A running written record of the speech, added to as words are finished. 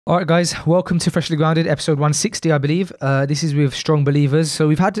All right, guys, welcome to Freshly Grounded, episode 160, I believe. This is with Strong Believers. So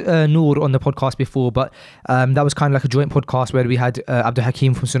we've had Noor on the podcast before, but that was kind of like a joint podcast where we had Abdul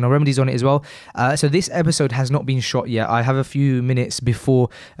Hakim from Sunnah Remedies on it as well. So this episode has not been shot yet. I have a few minutes before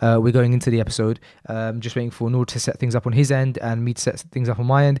we're going into the episode. Just waiting for Noor to set things up on his end and me to set things up on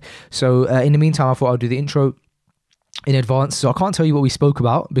my end. So in the meantime, I thought I'll do the intro in advance, so I can't tell you what we spoke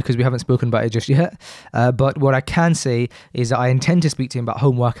about because we haven't spoken about it just yet, but what I can say is that I intend to speak to him about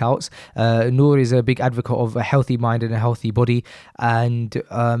home workouts. Noor is a big advocate of a healthy mind and a healthy body, and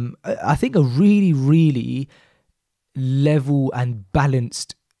I think a really level and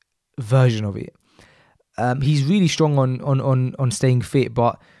balanced version of it. He's really strong on staying fit,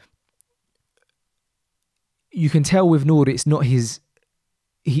 but you can tell with Noor it's not his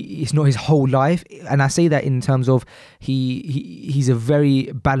whole life, and I say that in terms of he's a very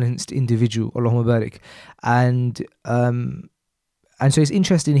balanced individual, Allahumma barik, and so it's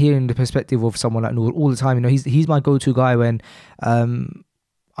interesting hearing the perspective of someone like Noor all the time. You know, he's my go-to guy when I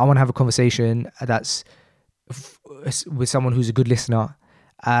want to have a conversation that's with someone who's a good listener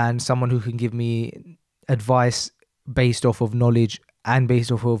and someone who can give me advice based off of knowledge and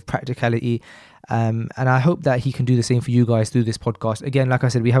based off of practicality. And I hope that he can do the same for you guys through this podcast. Again, like I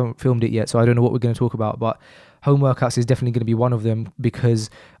said, we haven't filmed it yet, so I don't know what we're going to talk about, but home workouts is definitely going to be one of them because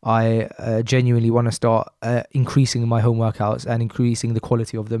I genuinely want to start increasing my home workouts and increasing the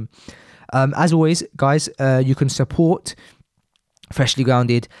quality of them. As always, guys, you can support Freshly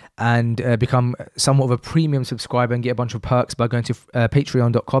Grounded and become somewhat of a premium subscriber and get a bunch of perks by going to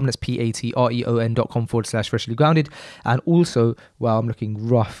patreon.com. That's patreon.com/freshly grounded. And also, well, I'm looking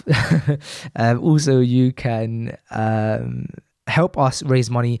rough. Also, you can help us raise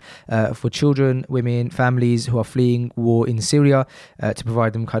money for children, women, families who are fleeing war in Syria, to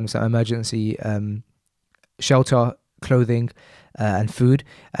provide them kind of some emergency shelter, clothing, and food.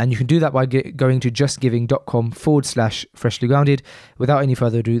 And you can do that by going to justgiving.com/freshly grounded. Without any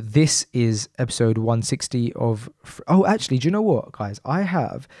further ado, this is episode 160 of actually, do you know what, guys? I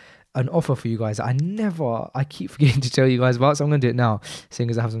have an offer for you guys that I keep forgetting to tell you guys about, so I'm going to do it now, seeing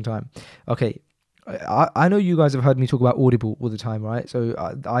as I have some time. Okay, I know you guys have heard me talk about Audible all the time, right? So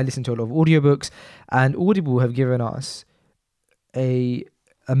I listen to a lot of audiobooks, and Audible have given us a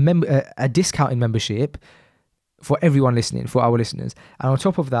discount in membership for everyone listening, for our listeners. And on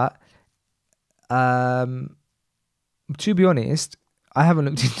top of that, to be honest, I haven't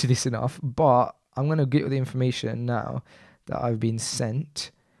looked into this enough, but I'm going to get the information now that I've been sent,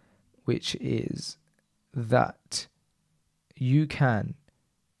 which is that you can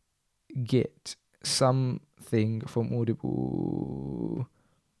get something from Audible.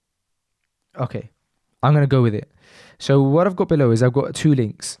 Okay, I'm going to go with it. So what I've got below is I've got two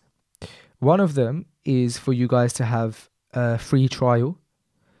links. One of them is for you guys to have a free trial,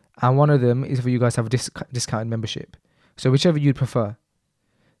 and one of them is for you guys to have a discounted membership. So whichever you'd prefer.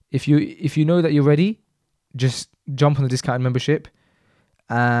 If you know that you're ready, just jump on the discounted membership,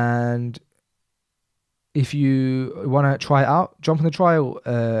 and if you want to try it out, jump on the trial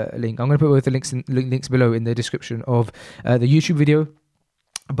link. I'm going to put both the links below in the description of the YouTube video.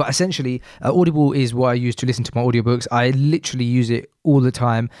 But essentially, Audible is what I use to listen to my audiobooks. I literally use it all the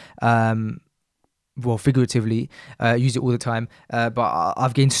time. Well, figuratively, use it all the time. But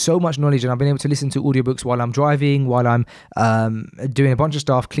I've gained so much knowledge, and I've been able to listen to audiobooks while I'm driving, while I'm doing a bunch of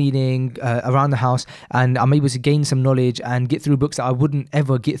stuff, cleaning around the house, and I'm able to gain some knowledge and get through books that I wouldn't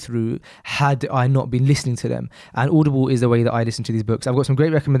ever get through had I not been listening to them. And Audible is the way that I listen to these books. I've got some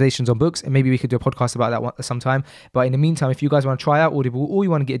great recommendations on books, and maybe we could do a podcast about that one sometime. But in the meantime, if you guys want to try out Audible or you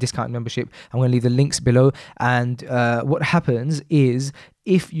want to get a discounted membership, I'm going to leave the links below. And what happens is,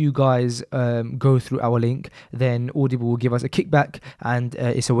 if you guys go through our link, then Audible will give us a kickback, and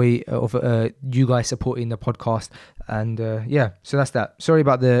it's a way of you guys supporting the podcast. And yeah, so that's that. Sorry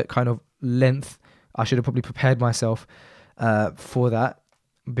about the kind of length. I should have probably prepared myself for that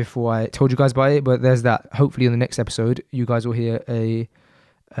before I told you guys about it, but there's that. Hopefully in the next episode, you guys will hear a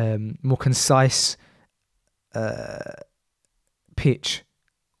more concise pitch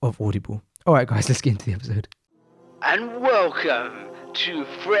of Audible. All right, guys, let's get into the episode. And welcome to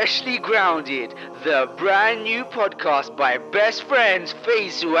Freshly Grounded, the brand new podcast by best friends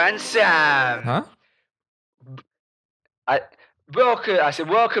Faisal and Sam. Huh? I said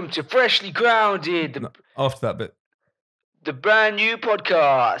welcome to Freshly Grounded, No, after that bit. the brand new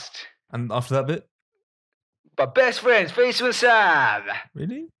podcast And after that bit? by best friends Faisal and Sam.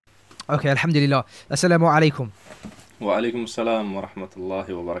 Really? Okay, alhamdulillah. Assalamu alaikum. Wa alaikum assalam wa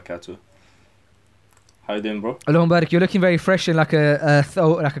rahmatullahi wa barakatuh. How you doing, bro? Along Barak, you're looking very fresh and like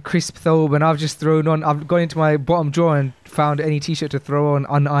like a crisp thobe, and I've just thrown on. I've gone into my bottom drawer and found any t-shirt to throw on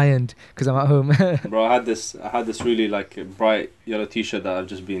unironed because I'm at home. Bro, I had this really like bright yellow t-shirt that I've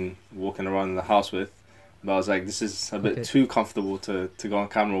just been walking around in the house with, but I was like, this is a bit too comfortable to go on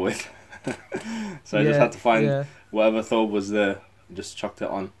camera with. So I just had to find whatever thobe was there, just chucked it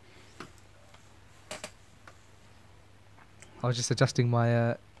on. I was just adjusting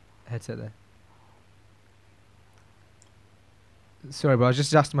my headset there. Sorry, bro. I was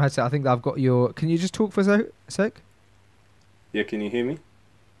just adjusting my headset. I think that I've got your... Can you just talk for a sec? Yeah, can you hear me?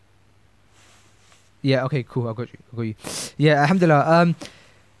 Yeah, okay, cool. I've got you. Yeah, alhamdulillah.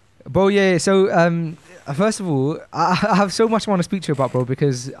 Bro, yeah, so... first of all, I have so much I want to speak to you about, bro,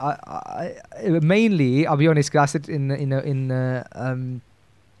 because I mainly, I'll be honest, 'cause I said in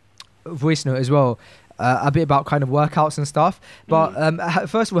voice note as well, a bit about kind of workouts and stuff. But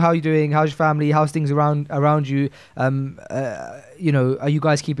first of all, how are you doing? How's your family? How's things around you? You know, are you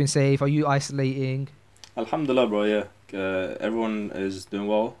guys keeping safe? Are you isolating? Alhamdulillah, bro. Yeah, everyone is doing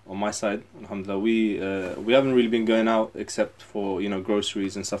well on my side. Alhamdulillah, we haven't really been going out except for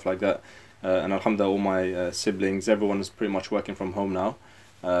groceries and stuff like that. And alhamdulillah, all my siblings, everyone is pretty much working from home now.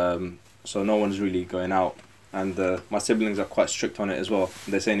 So no one's really going out. And my siblings are quite strict on it as well.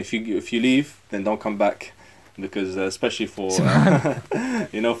 They're saying if you leave, then don't come back, because especially for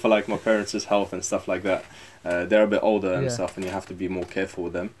for like my parents' health and stuff like that, they're a bit older and stuff, and you have to be more careful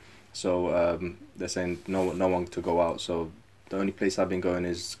with them. So they're saying no one to go out. So the only place I've been going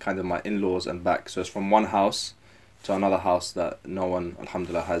is kind of my in-laws and back. So it's from one house to another house that no one,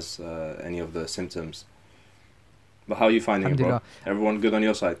 alhamdulillah, has any of the symptoms. But how are you finding it, bro? Everyone good on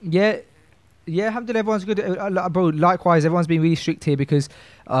your side? Yeah, alhamdulillah, everyone's good. Bro, likewise, everyone's been really strict here because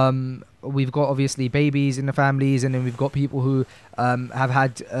we've got obviously babies in the families, and then we've got people who have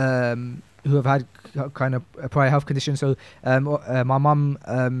had kind of prior health conditions. So my mum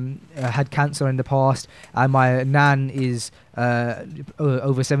had cancer in the past, and my nan is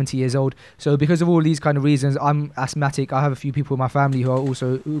over 70 years old. So because of all these kind of reasons, I'm asthmatic. I have a few people in my family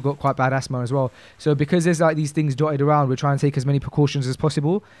who got quite bad asthma as well. So because there's like these things dotted around, we're trying to take as many precautions as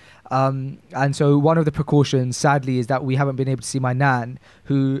possible. And so one of the precautions, sadly, is that we haven't been able to see my nan,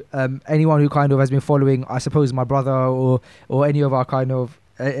 who anyone who kind of has been following, I suppose, my brother or any of our kind of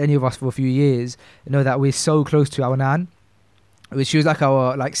any of us for a few years, know that we're so close to our nan. She was like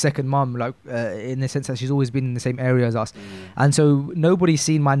our second mum, in the sense that she's always been in the same area as us. And so nobody's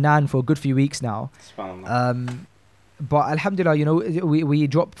seen my nan for a good few weeks now. But alhamdulillah, we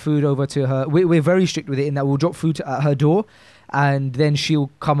drop food over to her. We're very strict with it in that we'll drop food at her door, and then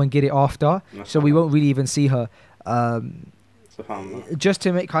she'll come and get it after. So we won't really even see her. Just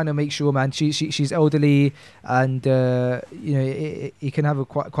to make sure, man. She's elderly, and it can have a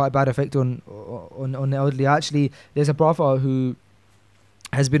quite bad effect on the elderly. Actually, there's a brother who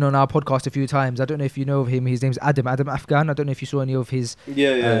has been on our podcast a few times. I don't know if you know of him. His name's Adam Afghan. I don't know if you saw any of his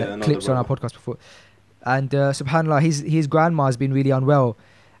clips on our podcast before. And subhanallah, his grandma has been really unwell,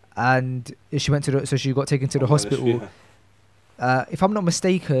 and she went so she got taken to the hospital. If I'm not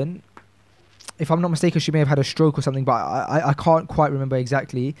mistaken, she may have had a stroke or something, but I can't quite remember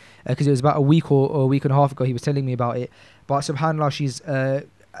exactly, because it was about a week or a week and a half ago he was telling me about it. But subhanallah, she's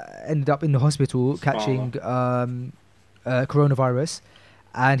ended up in the hospital catching coronavirus,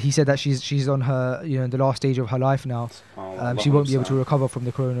 and he said that she's on her the last stage of her life now. She won't be able to recover from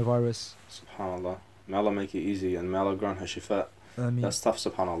the coronavirus. Subhanallah. May Allah make it easy, and may Allah grant her shifa. That's tough,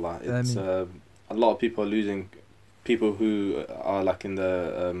 subhanallah. It's a lot of people are losing people who are like in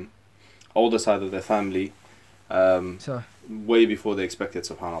the older side of their family way before they expected,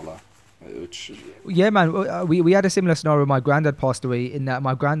 subhanallah. Yeah, man, we had a similar scenario. My granddad passed away, in that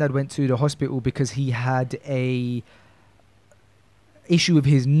my granddad went to the hospital because he had a issue with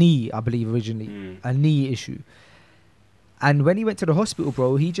his knee, I believe, originally. A knee issue. And when he went to the hospital,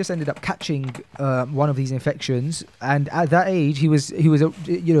 bro, he just ended up catching one of these infections. And at that age, he was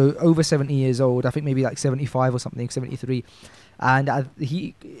over 70 years old. I think maybe like 75 or something, 73. And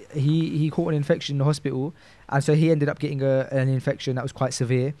he caught an infection in the hospital, and so he ended up getting an infection that was quite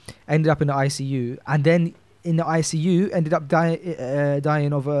severe. Ended up in the ICU, and then in the ICU ended up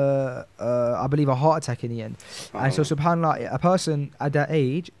dying of I believe a heart attack in the end. And so subhanallah, a person at that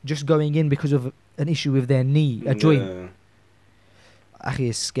age just going in because of an issue with their knee, a joint.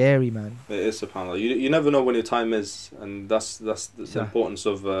 It's scary, man. It is, subhanallah. You never know when your time is, and that's the importance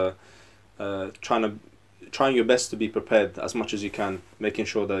of trying your best to be prepared as much as you can, making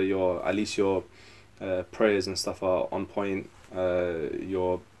sure that your prayers and stuff are on point.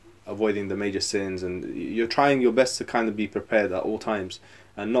 You're avoiding the major sins, and you're trying your best to kind of be prepared at all times,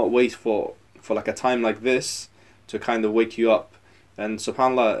 and not wait for for like a time like this to kind of wake you up. And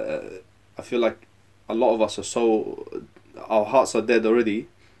subhanallah, I feel like a lot of us are so, our hearts are dead already,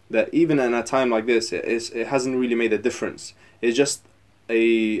 that even in a time like this, it hasn't really made a difference. It's just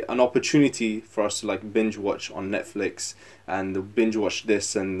an opportunity for us to like binge watch on Netflix and binge watch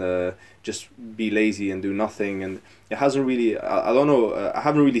this and just be lazy and do nothing. And it hasn't really, I don't know, I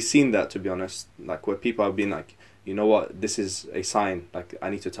haven't really seen that, to be honest, like where people have been like, you know what, this is a sign, like I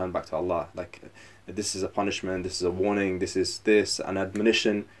need to turn back to Allah, like this is a punishment, this is a warning, this is an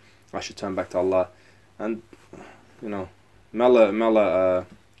admonition, I should turn back to Allah. And you know, may Allah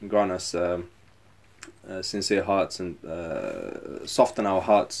grant us sincere hearts and soften our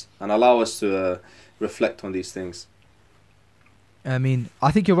hearts and allow us to reflect on these things. I mean,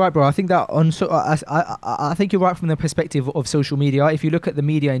 I think you're right, bro. I think that I think you're right from the perspective of social media. If you look at the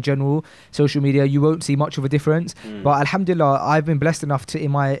media in general, social media, you won't see much of a difference. But alhamdulillah, I've been blessed enough to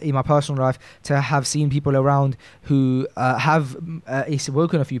in my personal life to have seen people around who have it's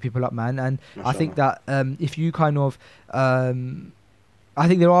woken a few people up, man. And Mashallah. I think that if you kind of I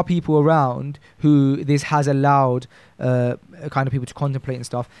think there are people around who this has allowed kind of people to contemplate and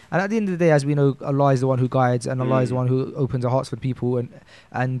stuff. And at the end of the day, as we know, Allah is the one who guides, and Allah is the one who opens our hearts for people.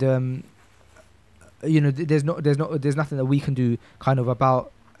 And you know, there's nothing that we can do kind of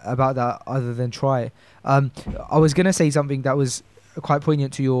about that other than try. I was gonna say something that was quite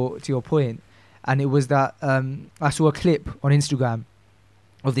poignant to your point, and it was that I saw a clip on Instagram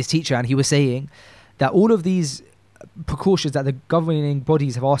of this teacher, and he was saying that all of these precautions that the governing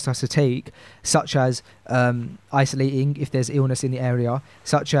bodies have asked us to take, such as isolating if there's illness in the area,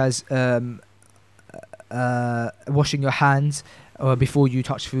 such as washing your hands before you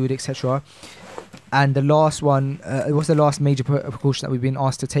touch food, etc. And the last one, what's the last major precaution that we've been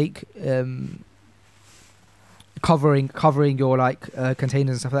asked to take? Covering your like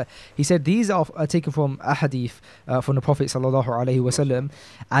containers and stuff like that. He said these are taken from a hadith from the Prophet sallallahu alaihi wasallam,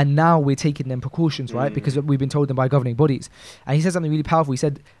 and now we're taking them precautions, right? Because we've been told them by governing bodies. And he said something really powerful. He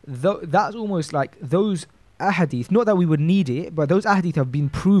said that's almost like those ahadith, not that we would need it, but those ahadith have been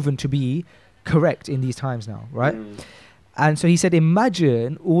proven to be correct in these times now, right? And so he said,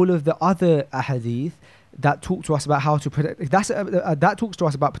 imagine all of the other ahadith that talk to us about how to protect. That talks to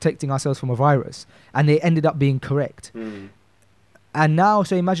us about protecting ourselves from a virus, and they ended up being correct. And now,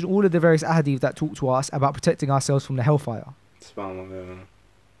 so imagine all of the various ahadith that talk to us about protecting ourselves from the hellfire. SubhanAllah,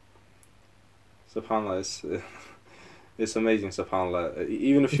 SubhanAllah, it's amazing. SubhanAllah,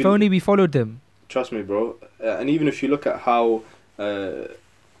 even if only we followed them. Trust me, bro. And even if you look at how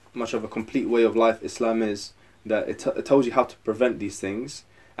much of a complete way of life Islam is, that it tells you how to prevent these things.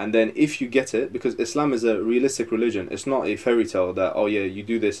 And then if you get it, because Islam is a realistic religion, it's not a fairy tale that, oh yeah, you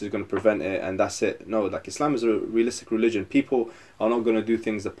do this, is going to prevent it, and that's it. No, like Islam is a realistic religion. People are not going to do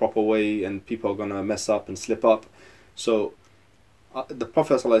things the proper way, and people are going to mess up and slip up. So the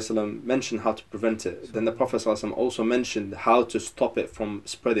Prophet ﷺ mentioned how to prevent it. Then the Prophet ﷺ also mentioned how to stop it from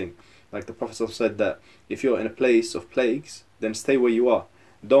spreading. Like the Prophet ﷺ said that if you're in a place of plagues, then stay where you are.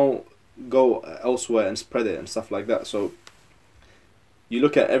 Don't go elsewhere and spread it and stuff like that. So you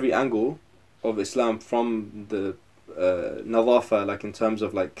look at every angle of Islam, from the nadhafa, like in terms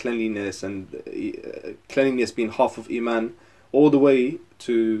of like cleanliness, and cleanliness being half of iman, all the way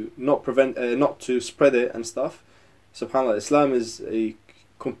to not to spread it and stuff. SubhanAllah, Islam is a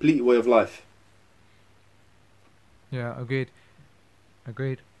complete way of life. Yeah, agreed.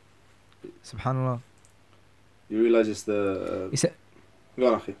 SubhanAllah. You realize it's the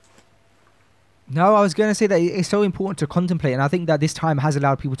go on, akhi. No, I was going to say that it's so important to contemplate, and I think that this time has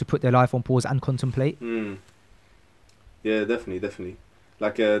allowed people to put their life on pause and contemplate. Yeah, definitely.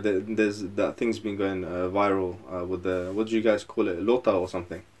 Like there's that thing's been going viral with the, what do you guys call it, lota or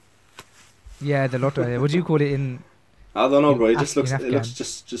something? Yeah, the lota. Yeah. What do you call it in? I don't know, bro. It just looks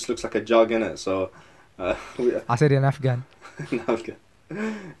like a jug, in it. So I said in Afghan. In Afghan,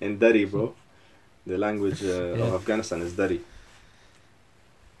 in Dari, bro. The language of Afghanistan is Dari.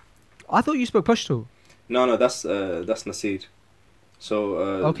 I thought you spoke Pashto. No, that's Nasir. So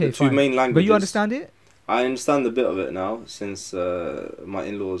okay, the two fine. main languages. But you understand it? I understand a bit of it now, since my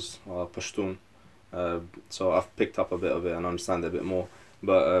in-laws are Pashtun. So I've picked up a bit of it and understand it a bit more.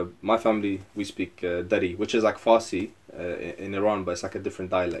 But my family, we speak Dari, which is like Farsi in Iran, but it's like a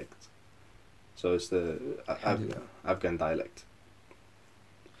different dialect. So it's the Afghan dialect.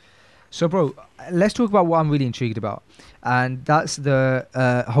 So, bro, let's talk about what I'm really intrigued about. And that's the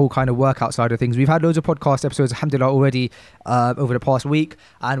whole kind of workout side of things. We've had loads of podcast episodes, alhamdulillah, already over the past week.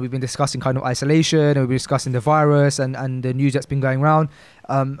 And we've been discussing kind of isolation, and we've been discussing the virus and the news that's been going around.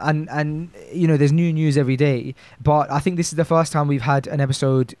 And you know, there's new news every day. But I think this is the first time we've had an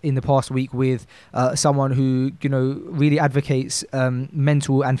episode in the past week with someone who, you know, really advocates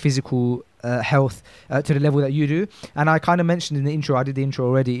mental and physical health to the level that you do. And I kind of mentioned in the intro, I did the intro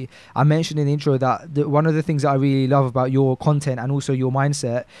already, I mentioned in the intro that one of the things that I really love about your content and also your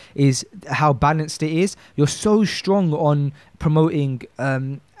mindset is how balanced it is. You're so strong on promoting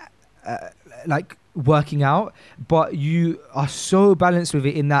like working out, but you are so balanced with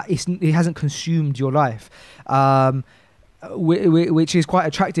it in that it hasn't consumed your life, which is quite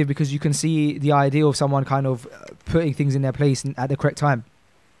attractive, because you can see the idea of someone kind of putting things in their place at the correct time.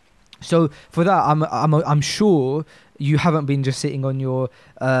 So for that, I'm sure you haven't been just sitting on your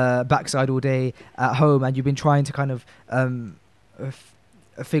backside all day at home, and you've been trying to kind of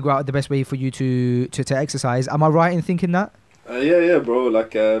figure out the best way for you to exercise. Am I right in thinking that? Yeah, bro.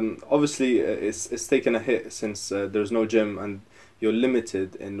 Like, obviously, it's taken a hit since there's no gym and you're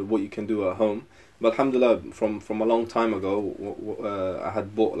limited in what you can do at home. But alhamdulillah, from a long time ago, I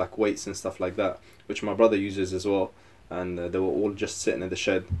had bought like weights and stuff like that, which my brother uses as well. And they were all just sitting in the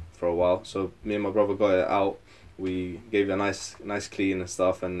shed for a while. So me and my brother got it out. We gave it a nice clean and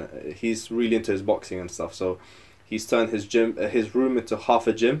stuff. And he's really into his boxing and stuff. So he's turned his room into half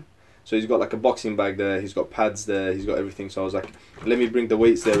a gym. So he's got like a boxing bag there. He's got pads there. He's got everything. So I was like, let me bring the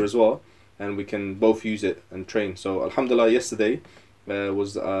weights there as well, and we can both use it and train. So alhamdulillah, yesterday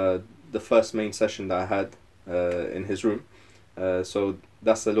was the first main session that I had in his room. So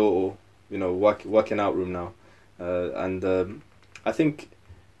that's a little, you know, working out room now. And I think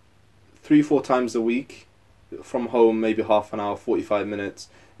 3-4 times a week from home, maybe half an hour, 45 minutes,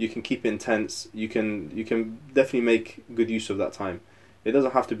 you can keep it intense. You can definitely make good use of that time. It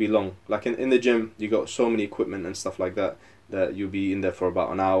doesn't have to be long. Like in the gym, you got so many equipment and stuff like that you'll be in there for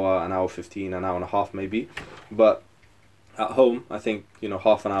about an hour 15, an hour and a half maybe. But at home, I think, you know,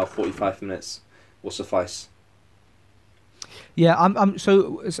 half an hour, 45 minutes will suffice. Yeah,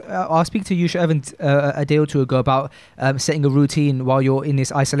 so I'll speak to Yusha Evans a day or two ago about setting a routine while you're in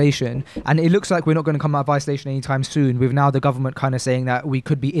this isolation, and it looks like we're not going to come out of isolation anytime soon, with now the government kind of saying that we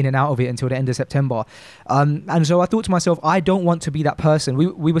could be in and out of it until the end of September. And so I thought to myself, I don't want to be that person.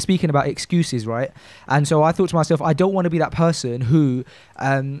 We were speaking about excuses, right? And so I thought to myself, I don't want to be that person who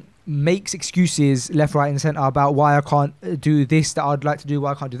makes excuses left, right and centre about why I can't do this that I'd like to do,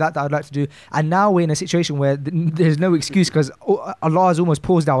 why I can't do that I'd like to do. And now we're in a situation where there's no excuse, because Allah has almost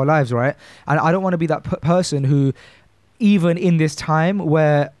paused our lives, right? And I don't want to be that person who, even in this time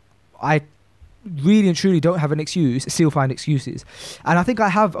where I really and truly don't have an excuse, still find excuses. And I think I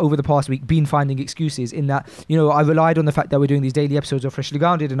have, over the past week, been finding excuses in that, you know, I relied on the fact that we're doing these daily episodes of Freshly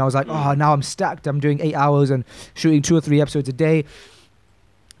Grounded, and I was like, oh, now I'm stacked, I'm doing 8 hours and shooting 2 or 3 episodes a day.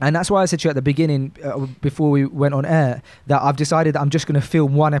 And that's why I said to you at the beginning, before we went on air, that I've decided that I'm just going to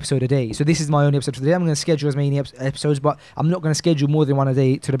film 1 episode a day. So this is my only episode for the day. I'm going to schedule as many episodes, but I'm not going to schedule more than 1 a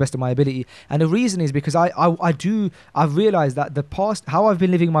day to the best of my ability. And the reason is because I've realized that how I've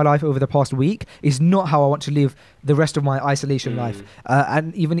been living my life over the past week is not how I want to live the rest of my isolation life.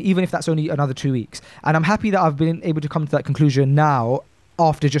 And even if that's only another 2 weeks. And I'm happy that I've been able to come to that conclusion now,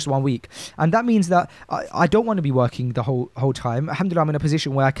 after just 1 week. And that means that I don't want to be working the whole time. Alhamdulillah, I'm in a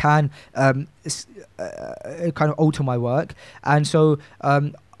position where I can kind of alter my work. And so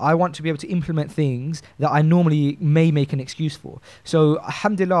I want to be able to implement things that I normally may make an excuse for. So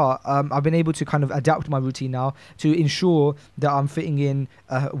alhamdulillah, I've been able to kind of adapt my routine now to ensure that I'm fitting in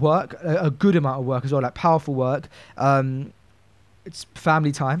work, a good amount of work as well, like powerful work. It's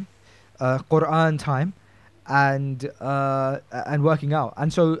family time, Quran time, and working out.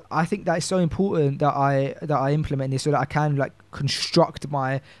 And so I think that it's so important that I implement this so that I can like construct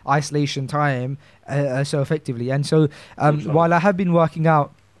my isolation time so effectively. And so while I have been working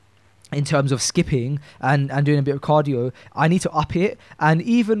out in terms of skipping and doing a bit of cardio, I need to up it. And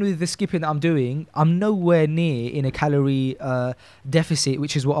even with the skipping that I'm doing, I'm nowhere near in a calorie deficit,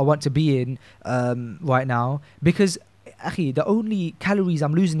 which is what I want to be in right now, because the only calories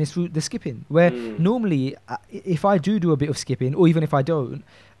I'm losing is through the skipping, where normally if I do a bit of skipping, or even if I don't,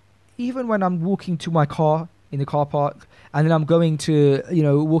 even when I'm walking to my car in the car park, and then I'm going to,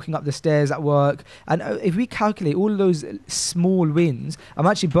 walking up the stairs at work, and if we calculate all of those small wins, I'm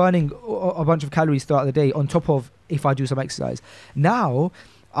actually burning a bunch of calories throughout the day on top of if I do some exercise. Now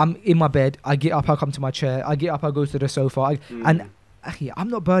I'm in my bed, I get up, I come to my chair, I get up, I go to the sofa, and "Akhi, I'm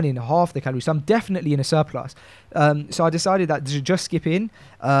not burning half the calories, so I'm definitely in a surplus." So I decided that just skipping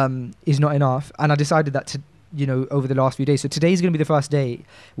is not enough, and I decided that over the last few days. So today's going to be the first day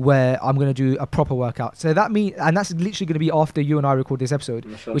where I'm going to do a proper workout. So that means, and that's literally going to be after you and I record this episode,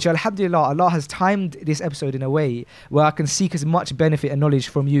 which alhamdulillah, Allah has timed this episode in a way where I can seek as much benefit and knowledge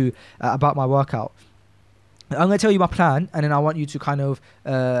from you about my workout. I'm going to tell you my plan, and then I want you to kind of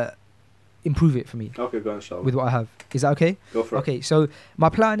improve it for me. Okay, go on, inshallah. With what I have. Is that okay? Go for it. Okay, so my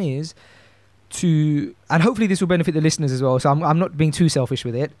plan is and hopefully this will benefit the listeners as well, so I'm not being too selfish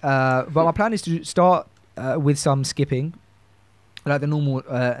with it, but my plan is to start with some skipping, like the normal,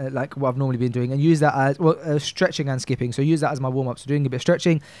 like what I've normally been doing, and use that as stretching and skipping. So use that as my warm up. So doing a bit of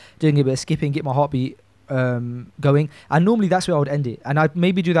stretching, doing a bit of skipping, get my heartbeat going. And normally that's where I would end it. And I'd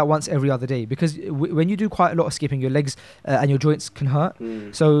maybe do that once every other day, because when you do quite a lot of skipping, your legs and your joints can hurt.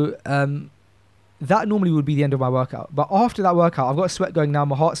 So that normally would be the end of my workout. But after that workout, I've got a sweat going now,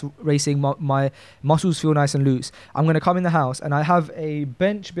 my heart's racing, my muscles feel nice and loose. I'm going to come in the house, and I have a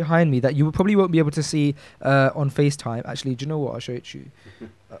bench behind me that you probably won't be able to see on FaceTime. Actually, do you know what? I'll show it to you.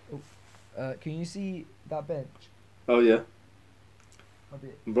 Can you see that bench? Oh, yeah.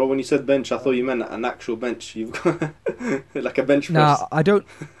 Bro, when you said bench, I thought you meant an actual bench. You've got like a bench press. No, I don't.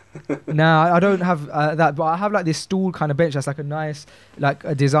 No, I don't have that, but I have like this stool kind of bench that's like a nice, like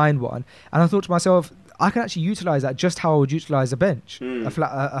a designed one. And I thought to myself, I can actually utilize that just how I would utilize a bench, a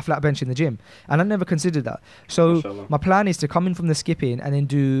flat bench in the gym. And I never considered that. So Mashallah. My plan is to come in from the skipping and then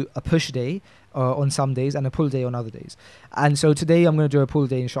do a push day on some days and a pull day on other days. And so today I'm going to do a pull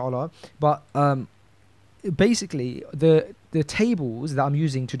day, inshallah. But basically the tables that I'm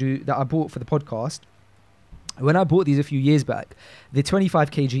using that I bought for the podcast, when I bought these a few years back, they're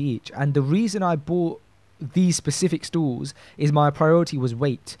 25 kg each. And the reason I bought these specific stools is my priority was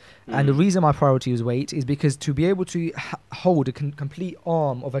weight. And the reason my priority was weight is because to be able to hold a complete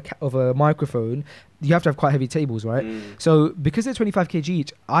arm of a microphone, you have to have quite heavy tables, right? So because they're 25 kg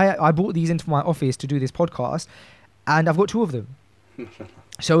each, I bought these into my office to do this podcast, and I've got 2 of them.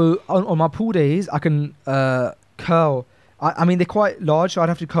 So on my pool days, I can curl. I mean, they're quite large, so I'd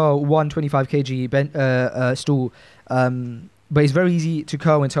have to curl one 25 kg stool. But it's very easy to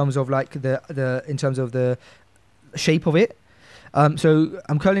curl in terms of like the shape of it. So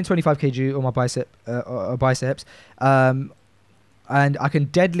I'm curling 25 kg on my biceps, and I can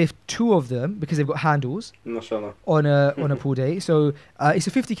deadlift 2 of them because they've got handles. Mashallah. On a pool day. So it's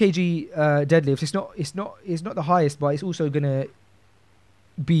a 50 kg deadlift. It's not the highest, but it's also gonna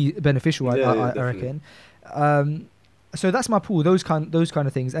be beneficial. I reckon. So that's my pool. Those kind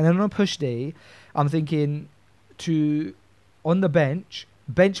of things. And then on a push day, I'm thinking to on the bench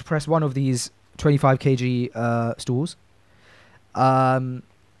press one of these 25 kg stools.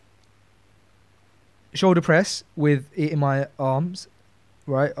 Shoulder press with it in my arms,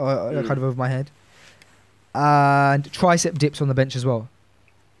 right, kind of over my head, and tricep dips on the bench as well.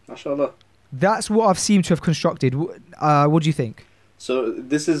 Mashallah. That's what I've seemed to have constructed. What do you think? So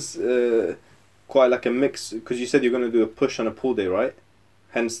this is quite like a mix, because you said you're going to do a push on a pull day, right?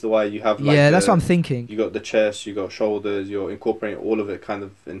 Hence why you have like that's what I'm thinking. You got the chest, you got shoulders, you're incorporating all of it kind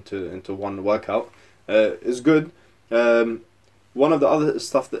of into one workout. It's good. One of the other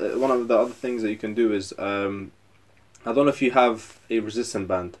things that you can do is I don't know if you have a resistance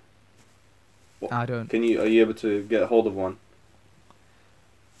band. I don't. Are you able to get a hold of one?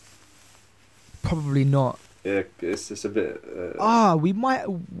 Probably not. Yeah, it's a bit. We might.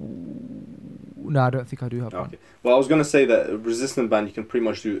 No, I don't think I do have one. Well, I was gonna say that a resistance band, you can pretty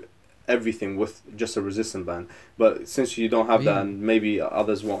much do everything with just a resistance band. But since you don't have that, and maybe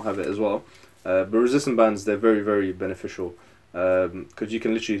others won't have it as well, but resistance bands, they're very, very beneficial, because you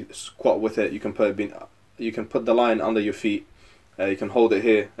can literally squat with it. You can put the line under your feet. You can hold it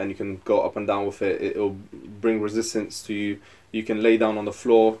here, and you can go up and down with it. It'll bring resistance to you. You can lay down on the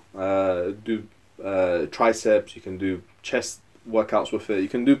floor, do triceps. You can do chest workouts with it. You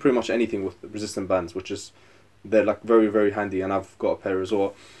can do pretty much anything with resistant bands, they're like very, very handy, and I've got a pair as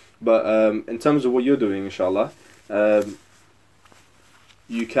well. But in terms of what you're doing, inshallah,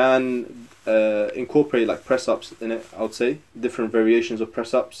 you can incorporate like press ups in it. I would say different variations of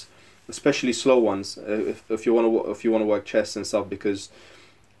press ups, especially slow ones, if you want to work chest and stuff, because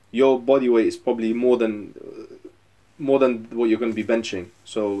your body weight is probably more than what you're going to be benching.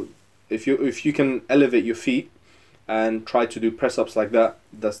 So if you can elevate your feet and try to do press ups like that,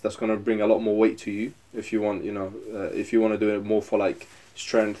 that's going to bring a lot more weight to you. If you want, if you want to do it more for like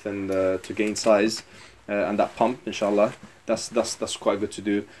strength and to gain size and that pump, inshallah, that's quite good to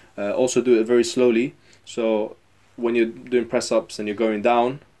do. Also do it very slowly. So when you're doing press ups and you're going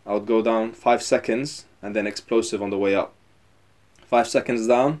down, I would go down 5 seconds and then explosive on the way up. 5 seconds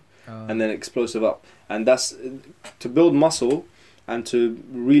down, and then explosive up. And that's to build muscle and to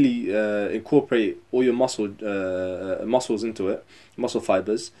really incorporate all your muscles into it, muscle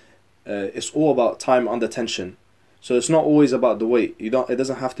fibers. It's all about time under tension. So it's not always about the weight. It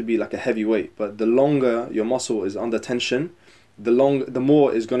doesn't have to be like a heavy weight, but the longer your muscle is under tension, the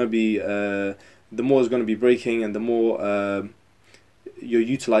more is going to be breaking, and the more you're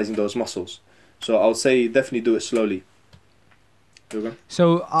utilizing those muscles. So I would say definitely do it slowly.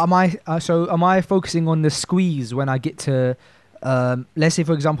 So am I focusing on the squeeze when I get to let's say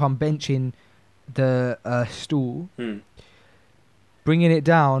for example I'm benching the stool, bringing it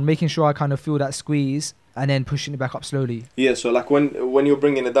down, making sure I kind of feel that squeeze, and then pushing it back up slowly? Yeah, so like when you're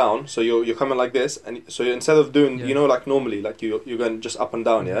bringing it down, so you're coming like this, and so instead of doing like normally, like you're going just up and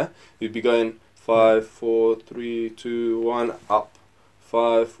down, you'd be going 5 4 3 2 1 up,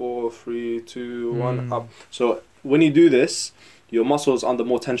 5 4 3 2 1 up. So when you do this, your muscles under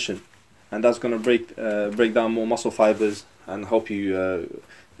more tension, and that's going to break down more muscle fibers and help you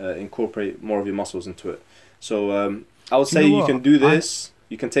incorporate more of your muscles into it. So I would say you can do this.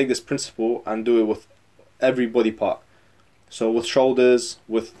 You can take this principle and do it with every body part. So with shoulders,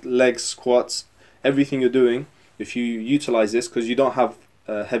 with legs, squats, everything you're doing, if you utilize this, because you don't have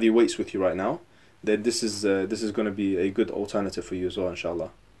heavy weights with you right now, then this is going to be a good alternative for you as well,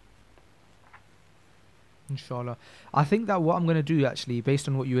 inshallah. Inshallah. I think that what I'm going to do actually, based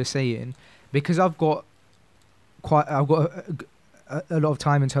on what you were saying, because I've got a lot of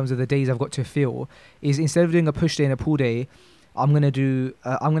time in terms of the days I've got to fill, is instead of doing a push day and a pull day, I'm going to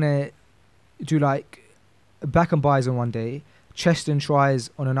do like back and buys on one day, chest and tries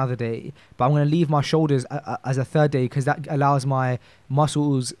on another day, but I'm going to leave my shoulders as a third day, because that allows my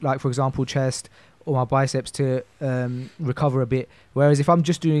muscles, like for example chest or my biceps, to recover a bit. Whereas if I'm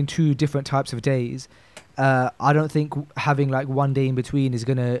just doing 2 different types of days, I don't think having like one day in between is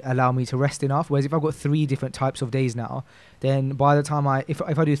going to allow me to rest enough. Whereas if I've got 3 different types of days now, then by the time if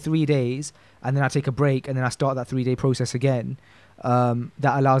I do 3 days and then I take a break and then I start that 3-day process again,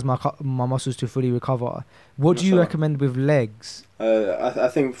 that allows my muscles to fully recover. What do you recommend with legs? I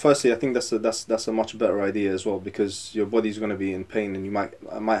think firstly, I think that's a much better idea as well, because your body's going to be in pain, and you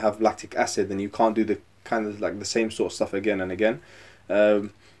might have lactic acid, and you can't do the kind of like the same sort of stuff again and again.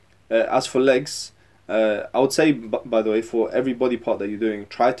 As for legs, I would say, by the way, for every body part that you're doing,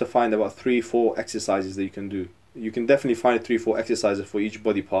 try to find about 3-4 exercises that you can do. You can definitely find 3-4 exercises for each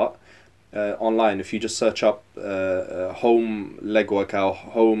body part online. If you just search up home leg workout,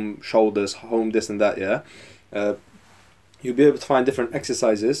 home shoulders, home this and that, you'll be able to find different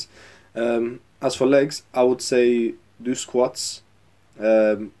exercises. As for legs, I would say do squats.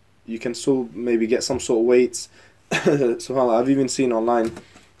 You can still maybe get some sort of weights. So I've even seen online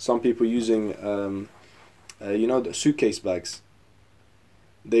some people using the suitcase bags.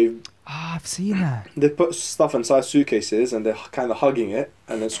 I've seen that. They put stuff inside suitcases and they're kind of hugging it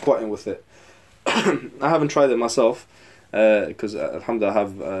and then squatting with it. I haven't tried it myself because alhamdulillah I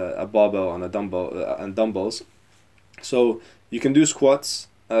have a barbell and a dumbbell and dumbbells. So you can do squats,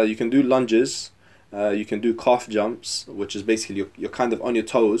 you can do lunges, you can do calf jumps, which is basically you're kind of on your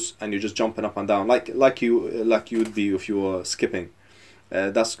toes and you're just jumping up and down like you would be if you were skipping.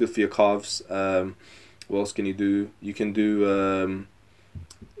 That's good for your calves. What else can you do? You can do.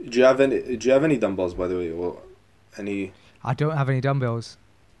 Do you have any dumbbells, by the way, or any? I don't have any dumbbells.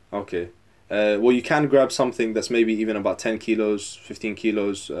 Okay. Well, you can grab something that's maybe even about 10 kilos, 15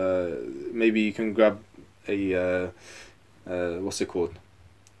 kilos. Maybe you can grab a what's it called?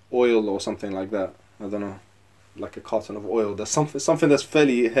 Oil or something like that. I don't know, like a carton of oil. There's something that's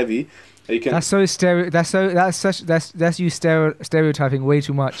fairly heavy. You can. That's you stereotyping way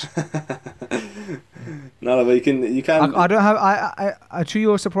too much. No, but you can. I don't have. I to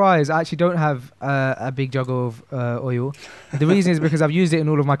your surprise, I actually don't have a big jug of oil. The reason is because I've used it in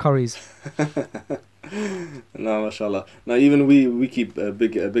all of my curries. No, mashallah. No, even we keep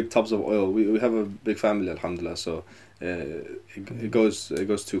big tubs of oil. We have a big family, alhamdulillah. So it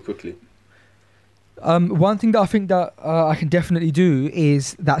goes too quickly. One thing that I think that I can definitely do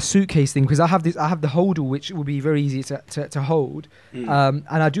is that suitcase thing, because I have the holder, which will be very easy to hold, and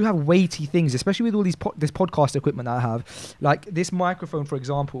I do have weighty things, especially with all this podcast equipment that I have, like this microphone, for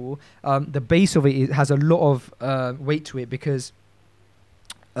example. The base of it has a lot of weight to it because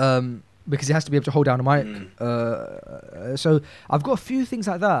it has to be able to hold down a mic. So I've got a few things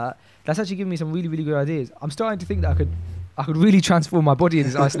like that. That's actually giving me some really, really good ideas. I'm starting to think that I could really transform my body in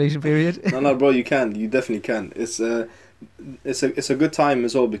this isolation period. No, bro, you can. You definitely can. It's a good time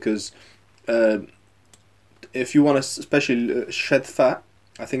as well, because if you want to especially shed fat,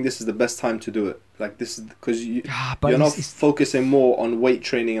 I think this is the best time to do it. Like this is because But you're not it's focusing more on weight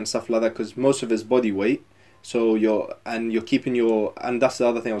training and stuff like that, because most of it's body weight. So you're keeping your, and that's the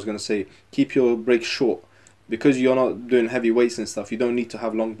other thing I was gonna say. Keep your breaks short, because you're not doing heavy weights and stuff. You don't need to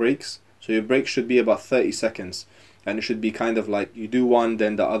have long breaks. So your break should be about 30 seconds, and it should be kind of like you do one,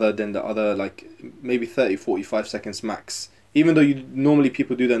 then the other, like maybe 30, 45 seconds max. Even though normally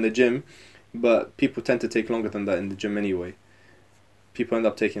people do that in the gym, but people tend to take longer than that in the gym anyway. People end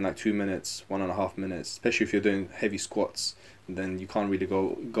up taking like 2 minutes, 1.5 minutes, especially if you're doing heavy squats. Then you can't really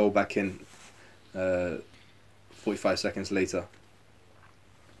go back in 45 seconds later.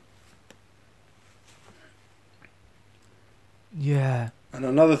 Yeah. And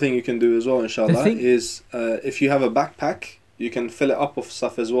another thing you can do as well, inshallah, is if you have a backpack, you can fill it up with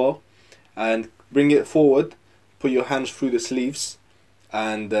stuff as well, and bring it forward, put your hands through the sleeves,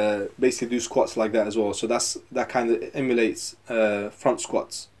 and basically do squats like that as well. So that kind of emulates front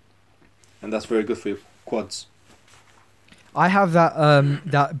squats, and that's very good for your quads. I have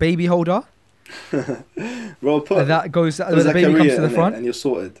that baby holder. Bro, that goes where the baby comes to the front, and you're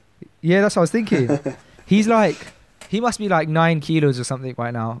sorted. Yeah, that's what I was thinking. He must be like 9 kilos or something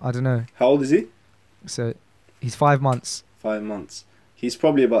right now. I don't know. How old is he? So he's 5 months. 5 months. He's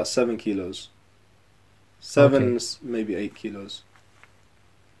probably about 7 kilos. Seven's maybe 8 kilos.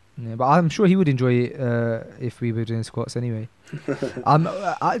 Yeah, but I'm sure he would enjoy it if we were doing squats anyway. Just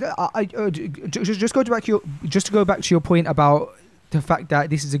to go back to your point about the fact that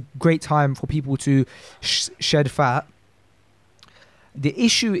this is a great time for people to shed fat. The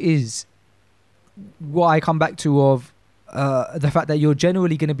issue is what I come back to of the fact that you're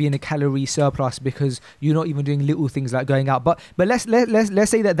generally going to be in a calorie surplus because you're not even doing little things like going out. But let's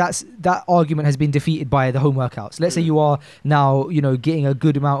say that argument has been defeated by the home workouts. Let's say you are now getting a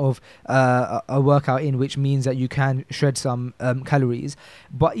good amount of a workout in, which means that you can shred some calories.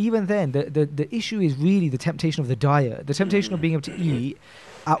 But even then, the issue is really the temptation of the diet, the temptation of being able to eat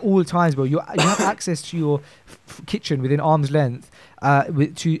at all times, bro. You have access to your kitchen within arm's length.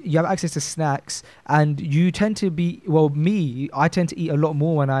 You have access to snacks, and you tend to be, I tend to eat a lot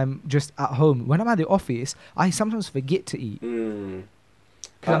more when I'm just at home. When I'm at the office, I sometimes forget to eat because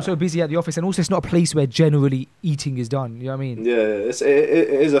I'm so busy at the office, and also it's not a place where generally eating is done. You know what I mean? Yeah, it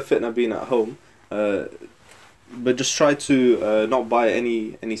is a fitna being at home, but just try to not buy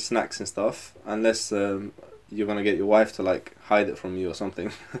any snacks and stuff unless you're gonna get your wife to like hide it from you or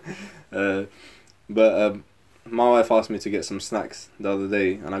something. But my wife asked me to get some snacks the other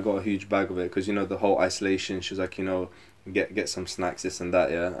day, and I got a huge bag of it because the whole isolation. She was like, get some snacks, this and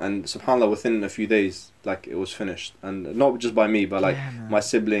that, yeah. And subhanallah, within a few days, like it was finished, and not just by me, but like my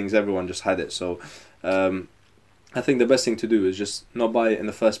siblings, everyone just had it. So I think the best thing to do is just not buy it in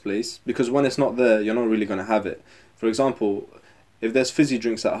the first place, because when it's not there, you're not really gonna have it. For example, if there's fizzy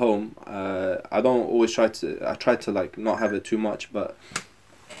drinks at home, I don't always try to like not have it too much, but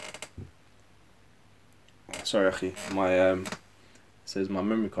sorry, Akhi, my says my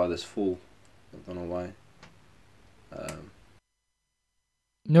memory card is full. I don't know why.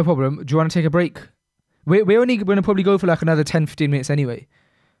 No problem. Do you want to take a break? We're only going to probably go for like another 10-15 minutes anyway.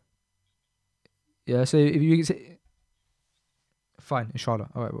 Yeah, so if you can say, fine, inshallah.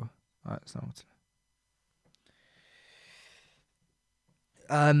 All right, well, all right, it's not.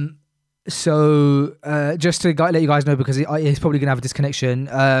 So just to let you guys know, because he's probably gonna have a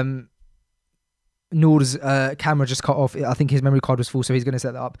disconnection. Noor's camera just cut off. I think his memory card was full, so he's gonna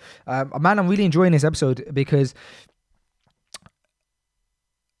set that up. Man, I'm really enjoying this episode because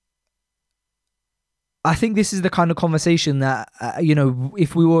I think this is the kind of conversation that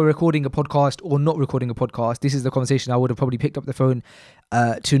if we were recording a podcast or not recording a podcast, this is the conversation I would have probably picked up the phone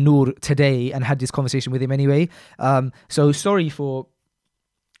to Noor today and had this conversation with him anyway. So sorry for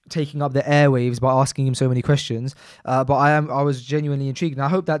taking up the airwaves by asking him so many questions, but I was genuinely intrigued, and I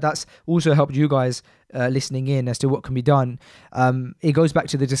hope that that's also helped you guys listening in as to what can be done. It goes back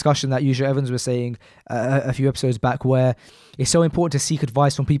to the discussion that Yusha Evans was saying a few episodes back, where it's so important to seek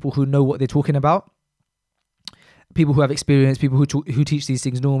advice from people who know what they're talking about, people who have experience, people who teach these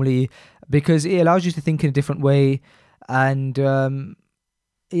things normally, because it allows you to think in a different way. And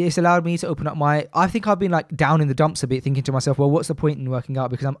it's allowed me to open up I think I've been like down in the dumps a bit, thinking to myself, well, what's the point in working out,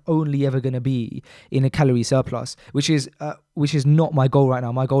 because I'm only ever going to be in a calorie surplus, which is not my goal right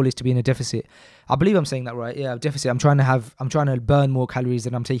now. My goal is to be in a deficit. I believe I'm saying that right. Yeah, deficit. I'm trying to burn more calories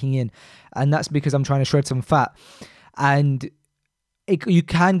than I'm taking in, and that's because I'm trying to shred some fat. And you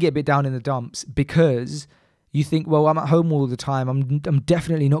can get a bit down in the dumps because you think, well, I'm at home all the time. I'm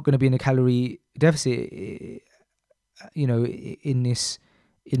definitely not going to be in a calorie deficit,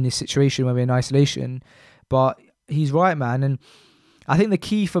 in this situation when we're in isolation. But he's right, man. And I think the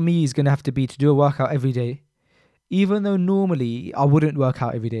key for me is going to have to be to do a workout every day. Even though normally I wouldn't work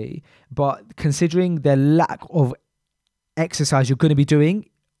out every day, but considering the lack of exercise you're going to be doing,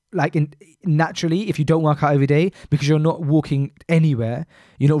 like naturally, if you don't work out every day, because you're not walking anywhere,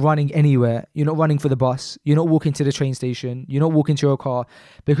 you're not running anywhere, you're not running for the bus, you're not walking to the train station, you're not walking to your car.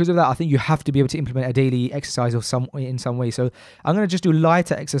 Because of that, I think you have to be able to implement a daily exercise of in some way. So I'm going to just do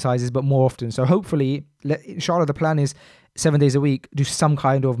lighter exercises, but more often. So hopefully, inshallah, the plan is 7 days a week, do some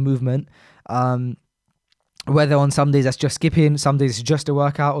kind of movement. Whether on some days that's just skipping, some days it's just a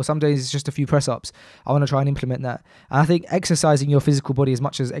workout, or some days it's just a few press-ups. I want to try and implement that. And I think exercising your physical body as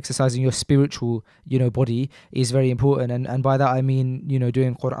much as exercising your spiritual, body is very important. And by that I mean,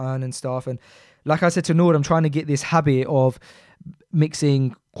 doing Quran and stuff. And like I said to Noor, I'm trying to get this habit of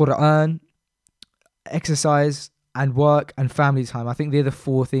mixing Quran, exercise, and work and family time. I think they're the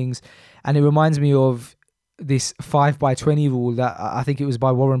 4 things. And it reminds me of this 5x20 rule that I think it was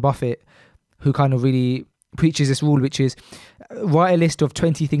by Warren Buffett, who kind of really preaches this rule, which is write a list of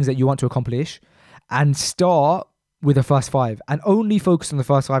 20 things that you want to accomplish and start with the first 5 and only focus on the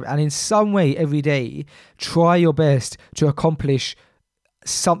first 5, and in some way every day try your best to accomplish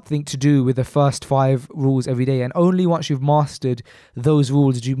something to do with the first 5 rules every day, and only once you've mastered those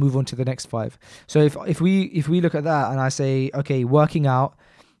rules do you move on to the next 5. So if we look at that and I say, okay, working out,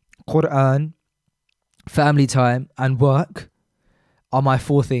 Quran, family time and work are my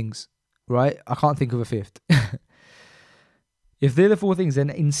 4 things, right? I can't think of a 5th. If they're the 4 things, then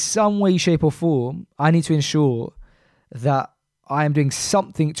in some way, shape or form, I need to ensure that I am doing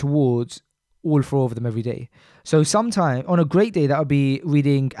something towards all 4 of them every day. So sometime on a great day, that would be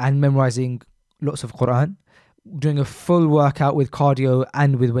reading and memorizing lots of Quran, doing a full workout with cardio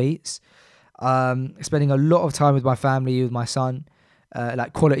and with weights, spending a lot of time with my family, with my son,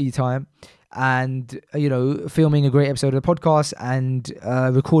 like quality time, and filming a great episode of the podcast and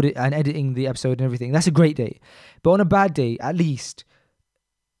record it and editing the episode and everything. That's a great day. But on a bad day, at least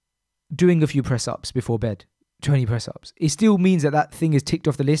doing a few press-ups before bed, 20 press-ups, it still means that thing is ticked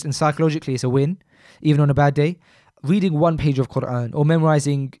off the list, and psychologically it's a win, even on a bad day. Reading 1 page of Quran or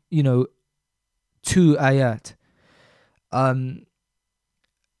memorizing 2 ayat,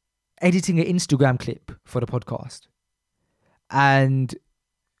 editing an Instagram clip for the podcast, and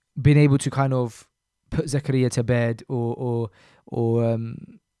being able to kind of put Zakaria to bed or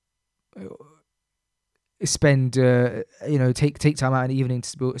spend take time out in the evening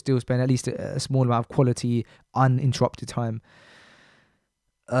to still spend at least a small amount of quality uninterrupted time.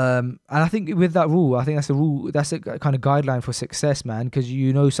 And I think with that rule, I think that's a kind of guideline for success, man, because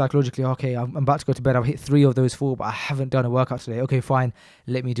psychologically, okay, I'm about to go to bed, I've hit 3 of those 4, but I haven't done a workout today. Okay, fine,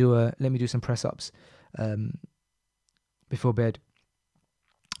 let me do some press ups before bed.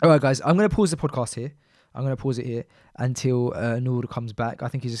 All right, guys, I'm going to pause the podcast here. I'm going to pause it here until Noor comes back. I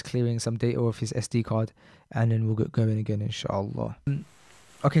think he's just clearing some data off his SD card, and then we'll get going again, inshallah.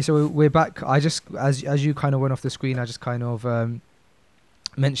 Okay, so we're back. I just, as you kind of went off the screen, I just kind of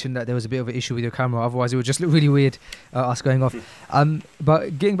mentioned that there was a bit of an issue with your camera. Otherwise, it would just look really weird, us going off.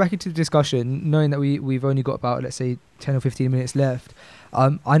 But getting back into the discussion, knowing that we've only got about, let's say, 10 or 15 minutes left,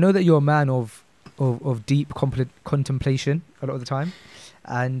 I know that you're a man of deep contemplation a lot of the time.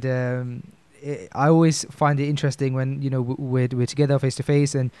 And I always find it interesting when we're together face to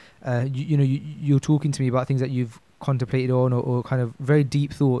face, and you're talking to me about things that you've contemplated on, or kind of very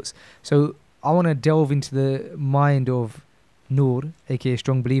deep thoughts. So I want to delve into the mind of Noor, aka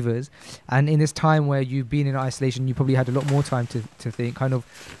Strong Believers, and in this time where you've been in isolation, you probably had a lot more time to think. Kind of,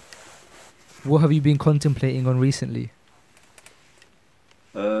 what have you been contemplating on recently?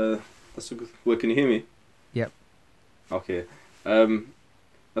 That's a good. Wait, can you hear me? Yep. Okay.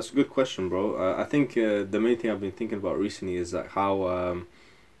 That's a good question, bro. I think the main thing I've been thinking about recently is like how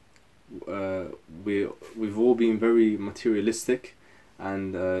we've all been very materialistic,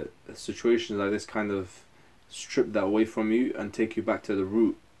 and situations like this kind of strip that away from you and take you back to the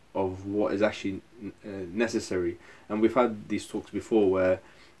root of what is actually necessary. And we've had these talks before where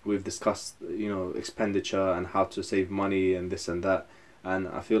we've discussed expenditure and how to save money and this and that, and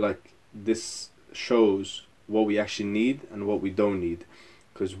I feel like this shows what we actually need and what we don't need.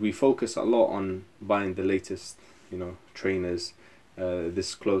 Because we focus a lot on buying the latest, trainers,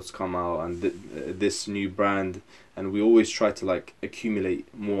 this clothes come out, and this new brand, and we always try to like accumulate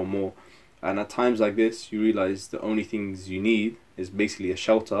more and more. And at times like this, you realize the only things you need is basically a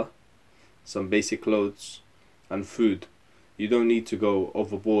shelter, some basic clothes, and food. You don't need to go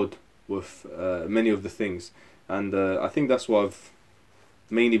overboard with many of the things. And I think that's what I've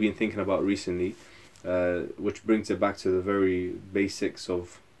mainly been thinking about recently. Which brings it back to the very basics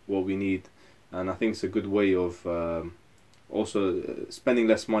of what we need, and I think it's a good way of also spending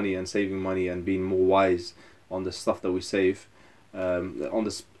less money and saving money and being more wise on the stuff that we save, on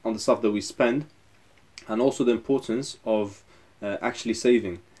the stuff that we spend, and also the importance of actually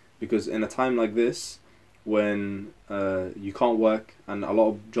saving, because in a time like this, when you can't work and a lot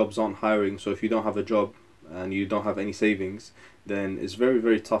of jobs aren't hiring, so if you don't have a job and you don't have any savings, then it's very,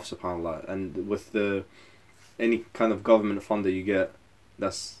 very tough, subhanAllah. And with any kind of government fund that you get,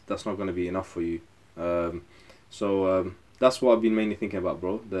 that's not going to be enough for you. So that's what I've been mainly thinking about,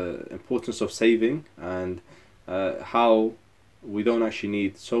 bro. The importance of saving, and how we don't actually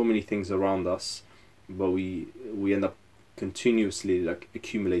need so many things around us, but we end up continuously like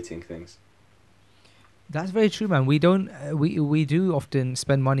accumulating things. That's very true, man. We don't we do often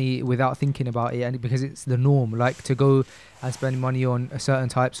spend money without thinking about it, and because it's the norm, like to go and spend money on certain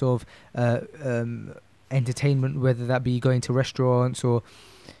types of entertainment, whether that be going to restaurants or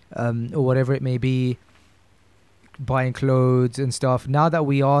whatever it may be, buying clothes and stuff. Now that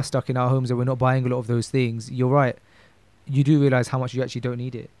we are stuck in our homes and we're not buying a lot of those things, you're right, you do realize how much you actually don't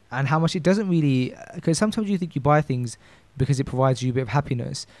need it, and how much it doesn't really, because sometimes you think you buy things because it provides you a bit of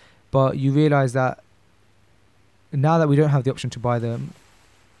happiness, but you realize that now that we don't have the option to buy them,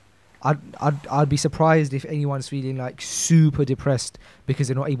 I'd be surprised if anyone's feeling like super depressed because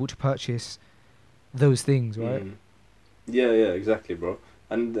they're not able to purchase those things, right? Yeah, exactly, bro.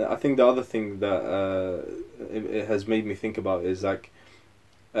 And I think the other thing that it has made me think about is like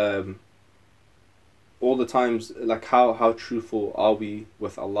all the times, like how truthful are we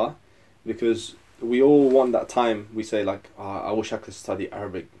with Allah? Because we all want that time. We say like, I wish I could study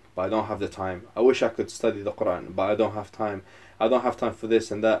Arabic, but I don't have the time. I wish I could study the Quran, but I don't have time. I don't have time for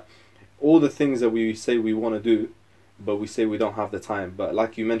this and that. All the things that we say we want to do, but we say we don't have the time. But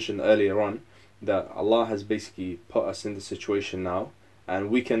like you mentioned earlier on, that Allah has basically put us in the situation now,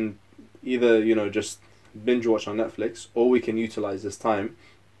 and we can either, just binge watch on Netflix, or we can utilize this time.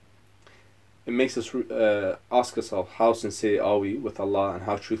 It makes us ask ourselves, how sincere are we with Allah, and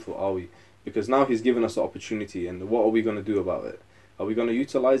how truthful are we? Because now He's given us the opportunity, and what are we going to do about it? Are we going to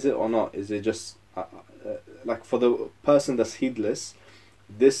utilize it or not? Is it just like for the person that's heedless,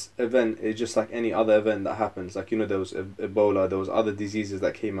 this event is just like any other event that happens. Like, there was Ebola, there was other diseases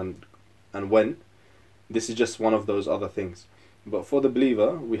that came and went. This is just one of those other things. But for the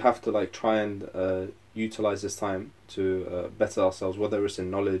believer, we have to like try and utilize this time to better ourselves, whether it's in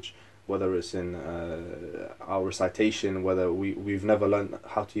knowledge, whether it's in our recitation, whether we've never learned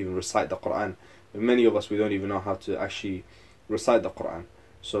how to even recite the Quran. Many of us, we don't even know how to actually recite the Quran.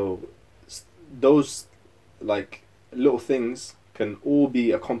 So those like little things can all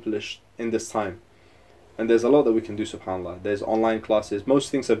be accomplished in this time, and there's a lot that we can do, subhanAllah. There's online classes. Most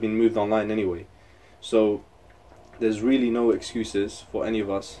things have been moved online anyway, so there's really no excuses for any of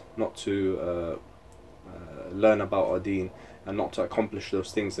us not to learn about our deen and not to accomplish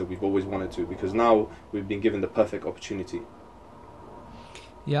those things that we've always wanted to, because now we've been given the perfect opportunity.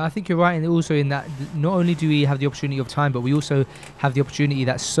 Yeah, I think you're right, and also in that not only do we have the opportunity of time, but we also have the opportunity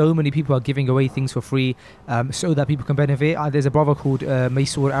that so many people are giving away things for free, so that people can benefit. There's a brother called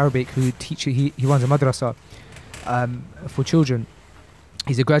Maysur Arabic who teaches. He runs a madrasa for children.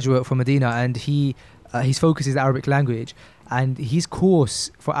 He's a graduate from Medina, and his focus is Arabic language, and his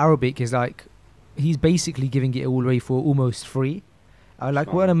course for Arabic is like he's basically giving it all away for almost free.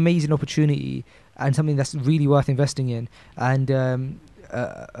 Like, what an amazing opportunity, and something that's really worth investing in. And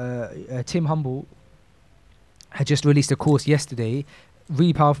Tim Humble had just released a course yesterday,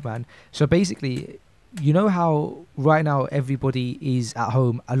 really powerful, man. So basically, you know how right now everybody is at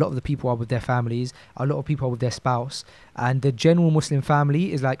home, a lot of the people are with their families, a lot of people are with their spouse, and the general Muslim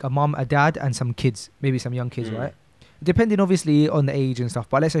family is like a mum, a dad, and some kids, maybe some young kids, right? Depending obviously on the age and stuff,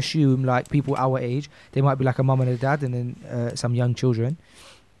 but let's assume like people our age, they might be like a mum and a dad, and then some young children.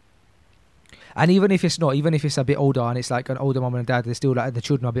 And even if it's not, even if it's a bit older and it's like an older mum and a dad, they're still like the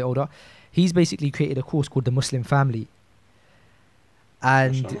children are a bit older. He's basically created a course called The Muslim Family,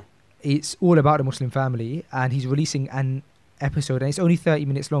 and it's all about the Muslim family. And he's releasing an episode, and it's only 30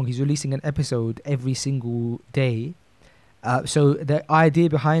 minutes long. He's releasing an episode every single day. So the idea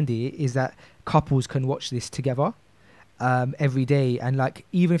behind it is that couples can watch this together every day, and like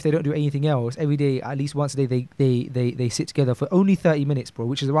even if they don't do anything else, every day, at least once a day, they sit together for only 30 minutes, bro,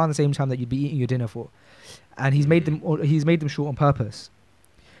 which is around the same time that you'd be eating your dinner for. And he's made them short on purpose.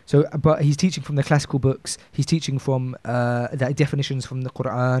 So, but he's teaching from the classical books. He's teaching from the definitions from the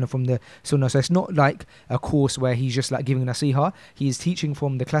Quran and from the Sunnah. So it's not like a course where he's just like giving nasiha. He's teaching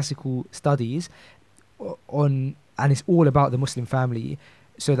from the classical studies and it's all about the Muslim family.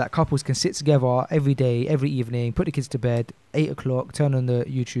 so that couples can sit together every day, every evening, put the kids to bed, 8 o'clock, turn on the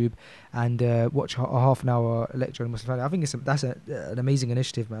YouTube, and watch a half an hour lecture on Muslim family. I think that's an amazing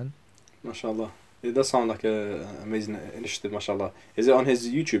initiative, man. MashaAllah. It does sound like an amazing initiative, mashallah. Is it on his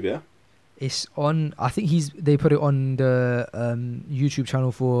YouTube, yeah? It's on. I think they put it on the YouTube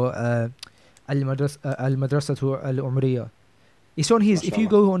channel for Al Madrasatu Al Umriya. It's on his. If you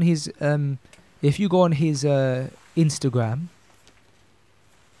go on his Instagram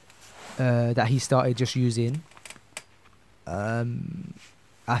that he started just using, I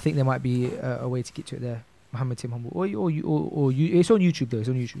think there might be a way to get to it there. Muhammad Tim Humble, or you. It's on YouTube though. It's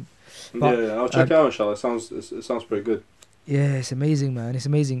on YouTube. But, yeah, I'll check it out. Inshallah, it sounds pretty good. Yeah, it's amazing, man. It's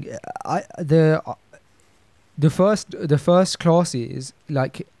amazing. The first classes,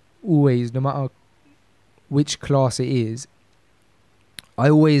 like always, no matter which class it is, I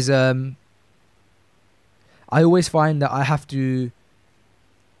always find that I have to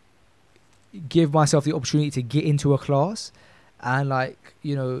give myself the opportunity to get into a class, and like,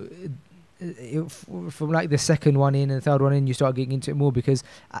 you know, from like the second one in and the third one in, you start getting into it more, because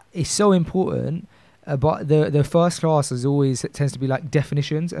it's so important. But the first class is always, it tends to be like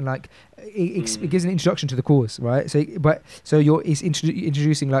definitions, and like it gives an introduction to the course, right? So it's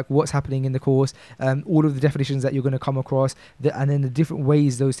introducing like what's happening in the course, all of the definitions that you're going to come across, and then the different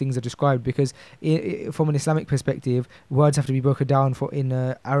ways those things are described. Because from an Islamic perspective, words have to be broken down in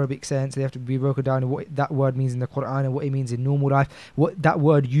an Arabic sense. They have to be broken down in what that word means in the Quran and what it means in normal life, what that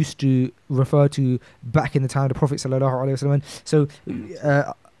word used to refer to back in the time of the Prophet sallallahu alaihi wasallam. So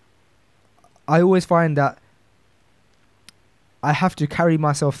I always find that I have to carry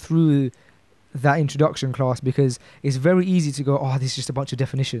myself through that introduction class, because it's very easy to go, oh, this is just a bunch of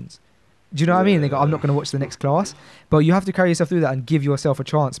definitions. Do you know what I mean? They go, I'm not going to watch the next class. But you have to carry yourself through that and give yourself a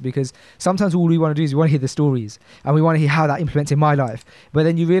chance, because sometimes all we want to do is we want to hear the stories and we want to hear how that implements in my life. But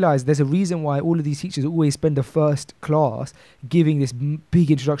then you realize there's a reason why all of these teachers always spend the first class giving this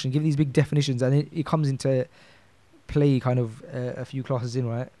big introduction, giving these big definitions, and it comes into play kind of a few classes in,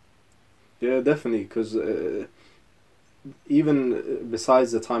 right? Yeah, definitely, because even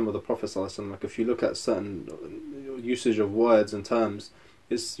besides the time of the Prophet ﷺ, like if you look at certain usage of words and terms,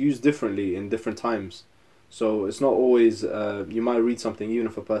 it's used differently in different times. So it's not always, you might read something, even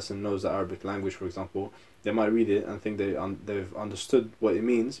if a person knows the Arabic language, for example, they might read it and think they've understood what it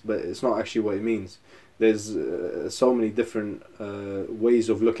means, but it's not actually what it means. There's so many different ways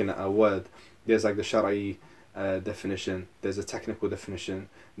of looking at a word. There's like the Shara'i definition, there's a technical definition,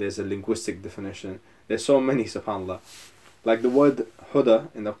 there's a linguistic definition, there's so many, subhanAllah. Like the word huda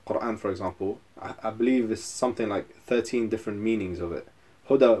in the Quran, for example, I believe there's something like 13 different meanings of it.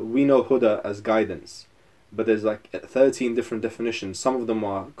 Huda, we know huda as guidance, but there's like 13 different definitions. Some of them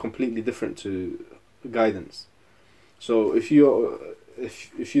are completely different to guidance. So if you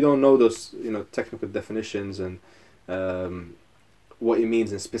don't know those, you know, technical definitions and what it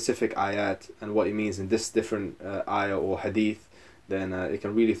means in specific ayat and what it means in this different ayah or hadith, then it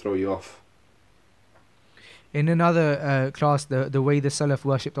can really throw you off. In another class, the way the Salaf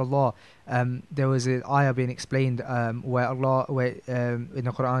worshipped Allah, there was an ayah being explained where in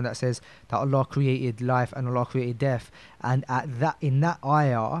the Quran that says that Allah created life and Allah created death, and in that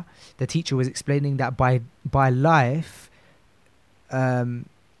ayah, the teacher was explaining that by life,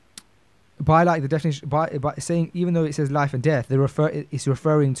 by like the definition, by saying, even though it says life and death, it's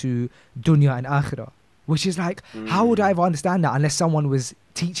referring to dunya and akhirah, which is like, how would I ever understand that unless someone was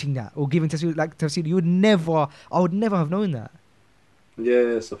teaching that or giving tafsir? Like tafsir, I would never have known that.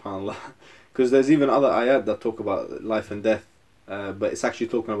 Yeah, subhanAllah. Because there's even other ayat that talk about life and death, but it's actually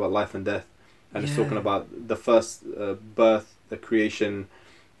talking about life and death, and it's talking about the first birth, the creation,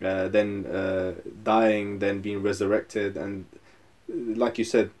 then dying, then being resurrected, and like you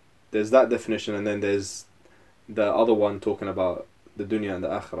said, there's that definition, and then there's the other one talking about the dunya and the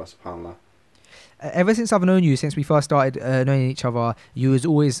akhirah, subhanAllah. Ever since I've known you, since we first started knowing each other, you was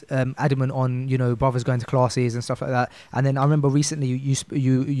always adamant on, you know, brothers going to classes and stuff like that. And then I remember recently you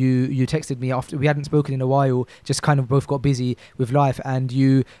texted me after we hadn't spoken in a while, just kind of both got busy with life, and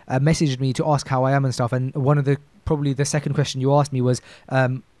you messaged me to ask how I am and stuff. And probably the second question you asked me was,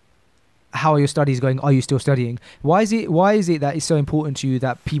 how are your studies going? Are you still studying? Why is it that it's so important to you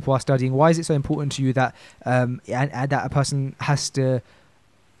that people are studying? Why is it so important to you that and that a person has to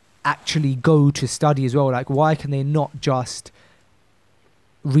actually go to study as well? Like, why can they not just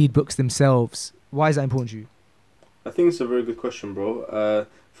read books themselves? Why is that important to you? I think it's a very good question, bro.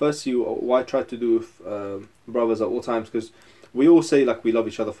 Firstly, why try to do with brothers at all times? Because we all say like we love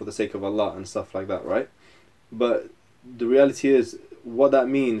each other for the sake of Allah and stuff like that, right? But the reality is, what that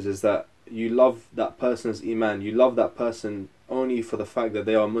means is that you love that person's iman, you love that person only for the fact that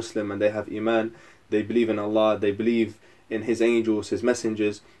they are Muslim and they have Iman, they believe in Allah, they believe in His angels, His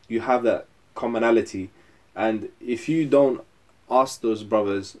messengers. You have that commonality. And if you don't ask those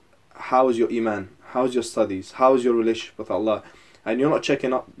brothers, how is your Iman? How's your studies? How's your relationship with Allah? And you're not checking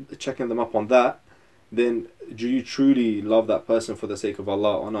them up on that, then do you truly love that person for the sake of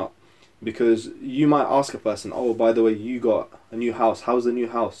Allah or not? Because you might ask a person, oh, by the way, you got a new house. How's the new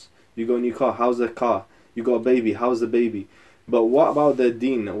house? You got a new car. How's the car? You got a baby. How's the baby? But what about their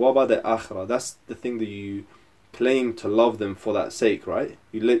deen? What about their akhirah? That's the thing that you claim to love them for that sake, right?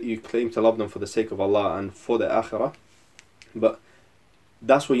 You claim to love them for the sake of Allah and for their akhirah. But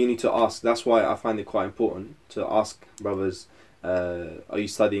that's what you need to ask. That's why I find it quite important to ask brothers, are you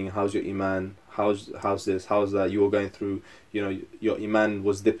studying? How's your Iman? How's this? How's that? You were going through, your Iman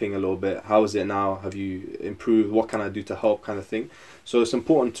was dipping a little bit. How is it now? Have you improved? What can I do to help, kind of thing? So it's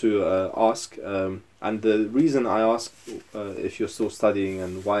important to ask. And the reason I ask if you're still studying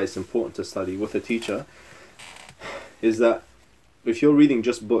and why it's important to study with a teacher is that if you're reading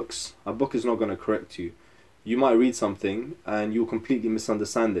just books, a book is not going to correct you. You might read something and you'll completely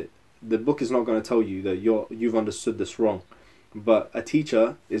misunderstand it. The book is not going to tell you that you've understood this wrong. But a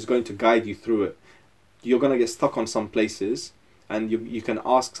teacher is going to guide you through it. You're going to get stuck on some places, and you can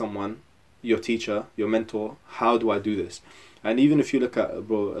ask someone, your teacher, your mentor, how do I do this? And even if you look at,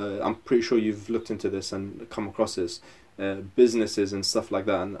 I'm pretty sure you've looked into this and come across this, businesses and stuff like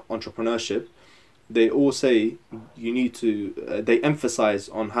that, and entrepreneurship, they all say you need to, they emphasize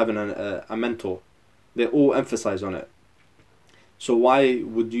on having a mentor. They all emphasize on it. So why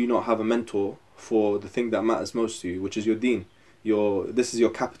would you not have a mentor for the thing that matters most to you, which is your deen? This is your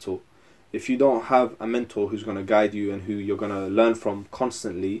capital. If you don't have a mentor who's going to guide you and who you're going to learn from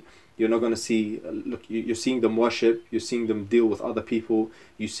constantly, you're not going to see, you're seeing them worship, you're seeing them deal with other people,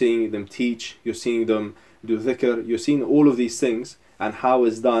 you're seeing them teach, you're seeing them do dhikr, you're seeing all of these things and how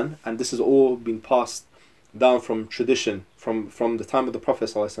it's done, and this has all been passed down from tradition, from the time of the Prophet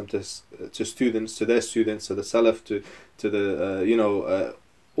ﷺ to students, to their students, to the Salaf, to the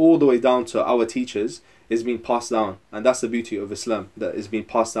all the way down to our teachers, is being passed down. And that's the beauty of Islam, that is being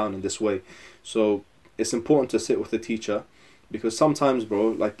passed down in this way. So it's important to sit with the teacher, because sometimes, bro,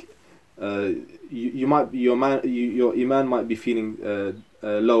 like your iman might be feeling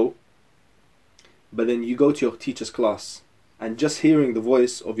low, but then you go to your teacher's class, and just hearing the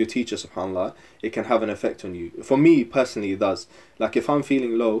voice of your teacher, subhanAllah, it can have an effect on you. For me personally, it does. Like if I'm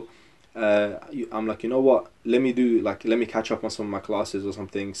feeling low, I'm like, you know what, let me catch up on some of my classes or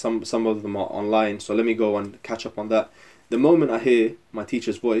something. Some of them are online, so let me go and catch up on that. The moment I hear my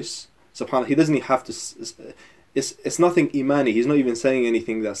teacher's voice, subhanAllah, he doesn't even have to, it's nothing imani, he's not even saying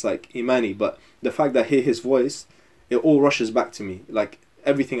anything that's like imani, but the fact that I hear his voice, it all rushes back to me. Like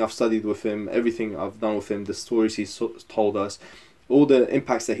everything I've studied with him, everything I've done with him, the stories he's told us, all the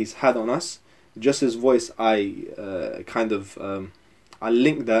impacts that he's had on us, just his voice, I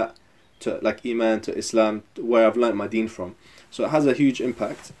link that to like Iman, to Islam, where I've learnt my deen from. So it has a huge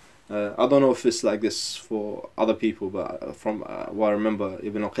impact. I don't know if it's like this for other people, but from what I remember,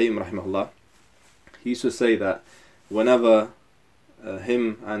 Ibn al-Qayyim rahimahullah, he used to say that whenever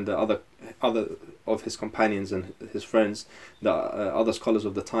him and the other of his companions and his friends, the other scholars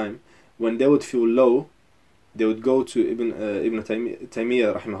of the time, when they would feel low, they would go to Ibn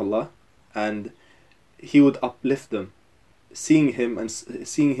Taymiyyah rahimahullah, and he would uplift them. Seeing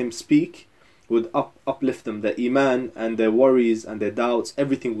him speak would uplift them. Their iman and their worries and their doubts,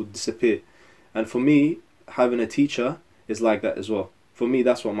 everything would disappear. And for me, having a teacher is like that as well. For me,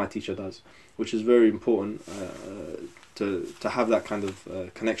 that's what my teacher does, which is very important to have that kind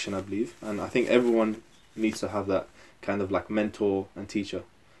of connection, I believe. And I think everyone needs to have that kind of like mentor and teacher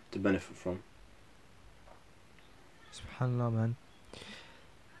to benefit from. SubhanAllah, man.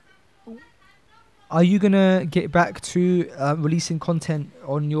 Are you gonna get back to releasing content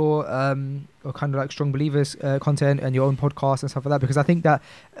on your or kind of like Strong Believers content and your own podcast and stuff like that? Because I think that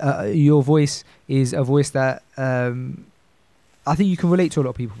your voice is a voice that I think you can relate to a lot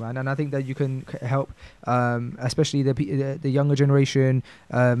of people, man, and I think that you can help, especially the younger generation,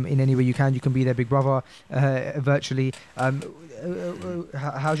 in any way you can. You can be their big brother virtually.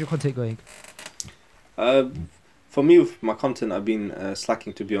 How's your content going? For me, with my content, I've been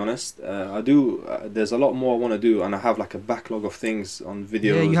slacking, to be honest. There's a lot more I want to do, and I have like a backlog of things on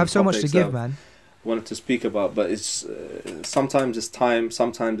videos. Yeah, you have so much to give, man. Wanted to speak about, but it's sometimes it's time,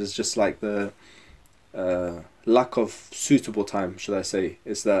 sometimes it's just like the lack of suitable time, should I say.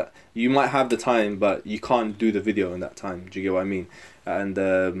 It's that you might have the time, but you can't do the video in that time. Do you get what I mean? And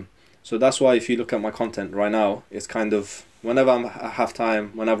so that's why if you look at my content right now, it's kind of whenever I have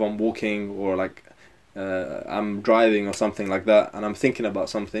time, whenever I'm walking or like I'm driving or something like that, and I'm thinking about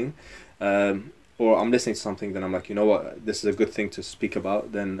something, or I'm listening to something, then I'm like, you know what, this is a good thing to speak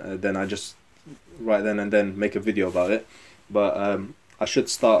about. Then I just right then and then make a video about it. But I should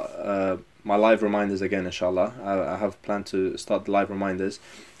start my live reminders again, inshallah. I have planned to start the live reminders.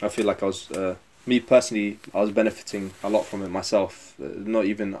 I feel like me personally, I was benefiting a lot from it myself, not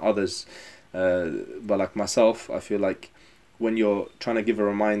even others, but like myself. I feel like when you're trying to give a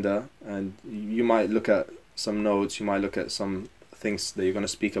reminder, and you might look at some notes, you might look at some things that you're going to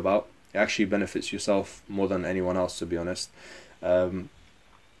speak about, it actually benefits yourself more than anyone else, to be honest. And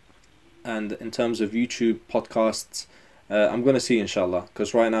in terms of YouTube podcasts, I'm going to see, inshallah,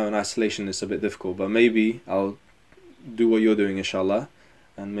 because right now in isolation it's a bit difficult, but maybe I'll do what you're doing, inshallah,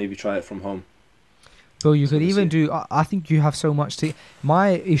 and maybe try it from home. Bro, you could even do, I think you have so much to, my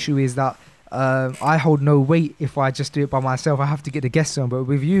issue is that I hold no weight if I just do it by myself. I have to get the guests on. But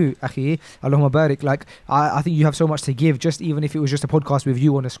with you, Akhi, Allahumma barik, like I think you have so much to give, just even if it was just a podcast with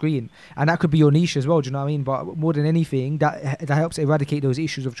you on the screen. And that could be your niche as well, do you know what I mean? But more than anything, that helps eradicate those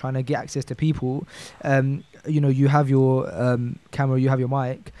issues of trying to get access to people. You know, you have your camera, you have your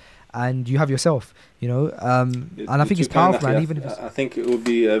mic, and you have yourself, you know. And I think it's powerful, man. Even if I think it would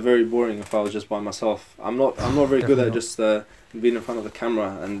be very boring if I was just by myself. I'm not very good at just being in front of the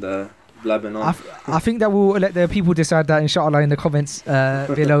camera and blabbing on. I think that we'll let the people decide that, inshallah, in the comments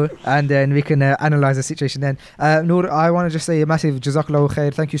below, and then we can analyze the situation then. Noor, I want to just say a massive jazakallahu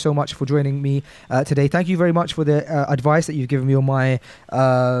khair. Thank you so much for joining me today. Thank you very much for the advice that you've given me on my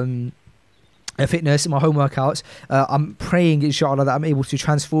fitness, my home workouts. I'm praying, inshallah, that I'm able to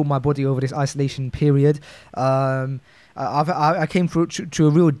transform my body over this isolation period. I came through to a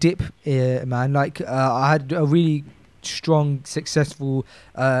real dip, man. Like I had a really strong, successful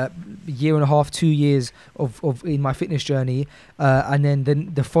year and a half, 2 years of in my fitness journey, and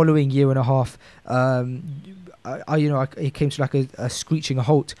then the following year and a half, it came to like a screeching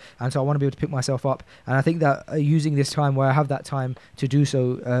halt, and so I want to be able to pick myself up. And I think that using this time where I have that time to do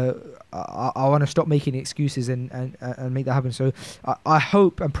so, I want to stop making excuses and make that happen. So I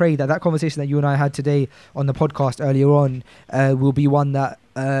hope and pray that conversation that you and I had today on the podcast earlier on will be one that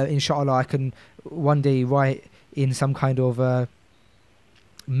inshallah I can one day write in some kind of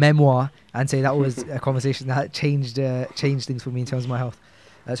memoir and say that was a conversation that changed things for me in terms of my health.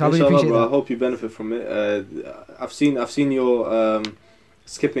 So I really appreciate bro, that. I hope you benefit from it. I've seen your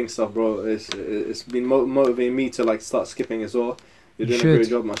skipping stuff, bro. It's been motivating me to like start skipping as well. You're doing a great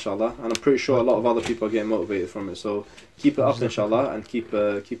job, mashallah, and I'm pretty sure a lot of other people are getting motivated from it. So keep it up, inshallah, and keep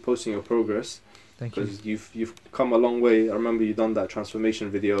posting your progress. Thank you. Because you've come a long way. I remember you done that transformation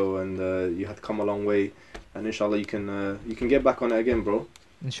video, and you had come a long way. And inshallah, you can get back on it again, bro.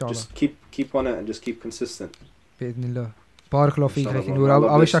 Inshallah. Just keep on it and just keep consistent. Bi'idhnillah. Barakallahu feek, Inshallah, Akhi bro. Noor.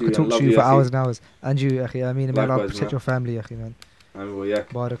 I wish I bless could you talk and to you love for you, hours Akhi. and hours. And you, Akhi. I mean, may Allah Likewise, protect man. your family, Akhi, man. Barakallahu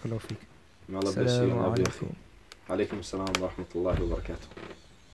Barakallahu feek. May Allah bless you and love you. Assalamu alaikum. Alaikum assalam wa rahmatullahi wa barakatuh.